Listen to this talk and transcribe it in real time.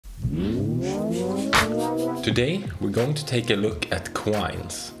Today we're going to take a look at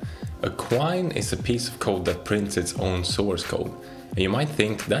quines. A quine is a piece of code that prints its own source code. And you might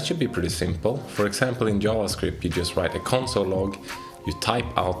think that should be pretty simple. For example, in JavaScript you just write a console log, you type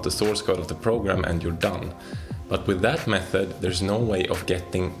out the source code of the program and you're done. But with that method there's no way of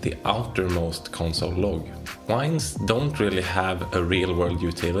getting the outermost console log. Quines don't really have a real-world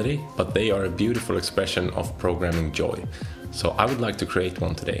utility, but they are a beautiful expression of programming joy. So I would like to create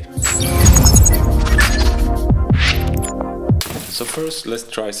one today. So first let's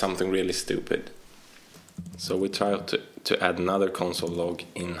try something really stupid. So we try to add another console log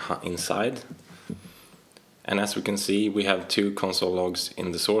inside. And as we can see, we have two console logs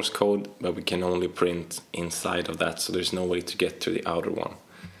in the source code, but we can only print inside of that, so there's no way to get to the outer one.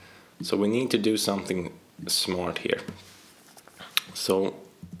 So we need to do something smart here. So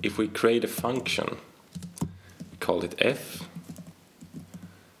if we create a function, call it f,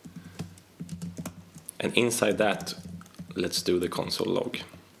 and inside that let's do the console log,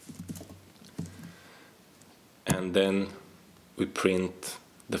 and then we print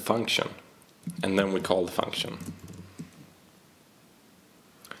the function, and then we call the function.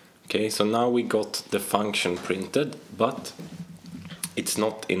 Okay, so now we got the function printed, but it's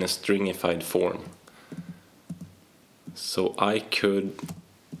not in a stringified form. So I could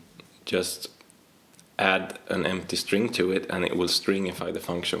just add an empty string to it and it will stringify the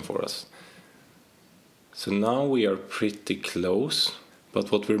function for us. So now we are pretty close,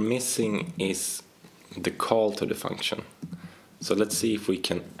 but what we're missing is the call to the function. So let's see if we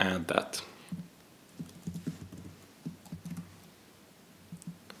can add that.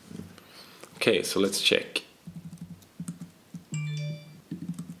 Okay, so let's check.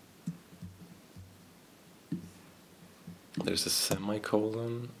 There's a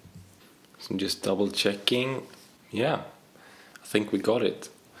semicolon. So I'm just double checking. Yeah, I think we got it.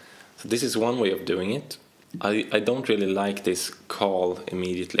 So this is one way of doing it. I don't really like this call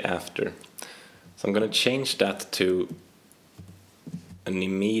immediately after. So I'm going to change that to an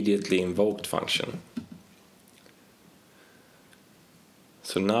immediately invoked function.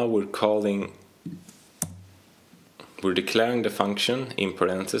 So now we're declaring the function in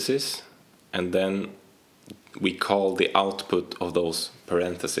parentheses, and then we call the output of those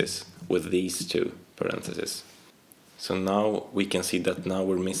parentheses with these two parentheses. So now we can see that now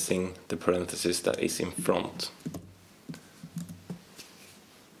we're missing the parenthesis that is in front.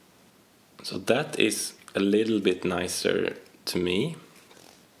 So that is a little bit nicer to me.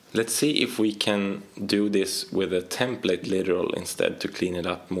 Let's see if we can do this with a template literal instead to clean it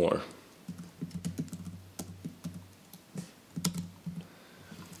up more.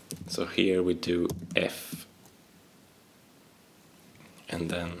 So here we do f, and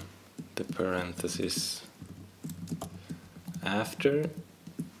then the parenthesis after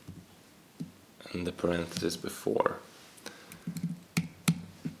and the parenthesis before.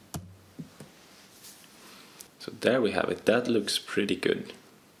 So there we have it. That looks pretty good,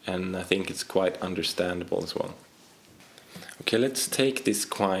 and I think it's quite understandable as well. Okay, let's take this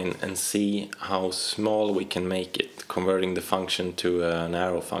quine and see how small we can make it, converting the function to an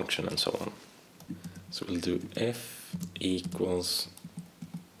arrow function and so on. So we'll do f equals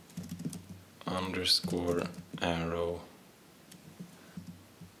underscore arrow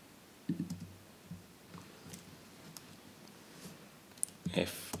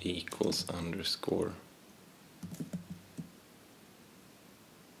f equals underscore .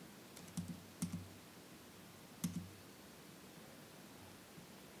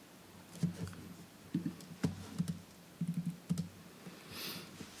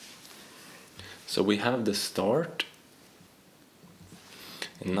 So we have the start,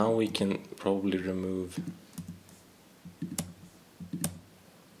 and now we can probably remove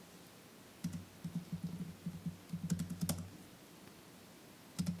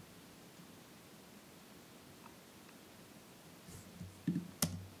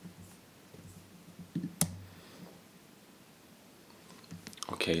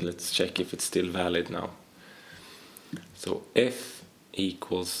Okay, let's check if it's still valid now. So f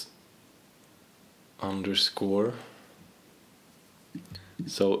equals underscore.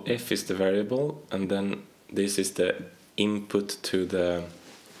 So f is the variable, and then this is the input to the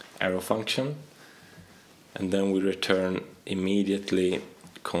arrow function, and then we return immediately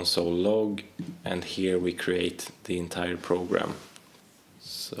console log, and here we create the entire program.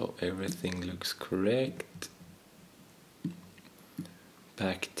 So everything looks correct.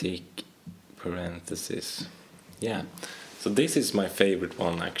 Backtick parenthesis. Yeah, so this is my favorite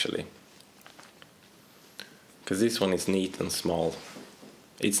one actually, because this one is neat and small.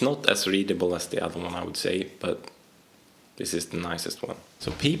 It's not as readable as the other one, I would say, but This is the nicest one. So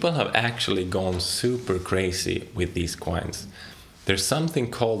people have actually gone super crazy with these quines. There's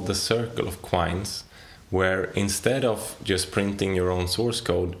something called the circle of quines, where instead of just printing your own source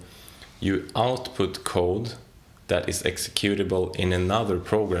code, you output code that is executable in another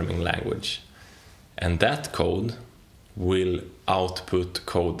programming language. And that code will output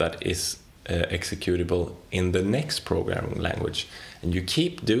code that is executable in the next programming language. And you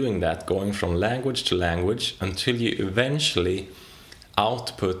keep doing that, going from language to language, until you eventually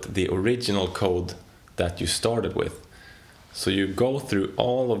output the original code that you started with. So you go through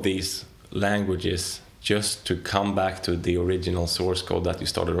all of these languages just to come back to the original source code that you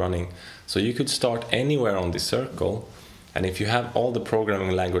started running. So you could start anywhere on the circle, and if you have all the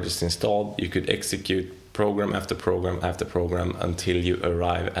programming languages installed, you could execute program after program after program until you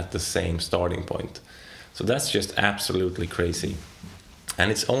arrive at the same starting point. So that's just absolutely crazy.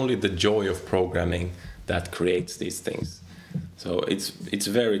 And it's only the joy of programming that creates these things. So it's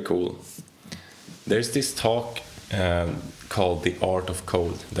very cool. There's this talk called The Art of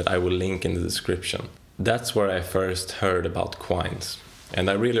Code that I will link in the description. That's where I first heard about quines, and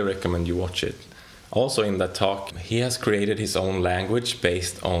I really recommend you watch it. Also in that talk, he has created his own language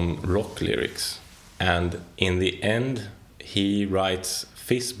based on rock lyrics. And in the end, he writes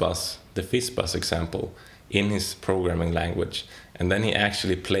Fizzbuzz, the Fizzbuzz example, in his programming language. And then he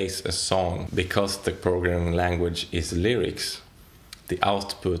actually plays a song because the programming language is lyrics. The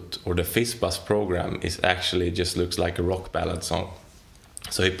output or the Fizzbuzz program is actually just looks like a rock ballad song.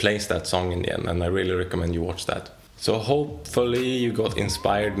 So he plays that song in the end, and I really recommend you watch that. So hopefully you got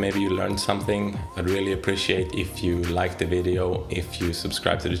inspired, maybe you learned something. I'd really appreciate if you liked the video, if you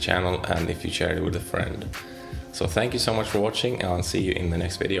subscribe to the channel, and if you share it with a friend. So thank you so much for watching, and I'll see you in the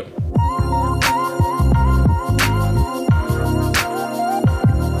next video.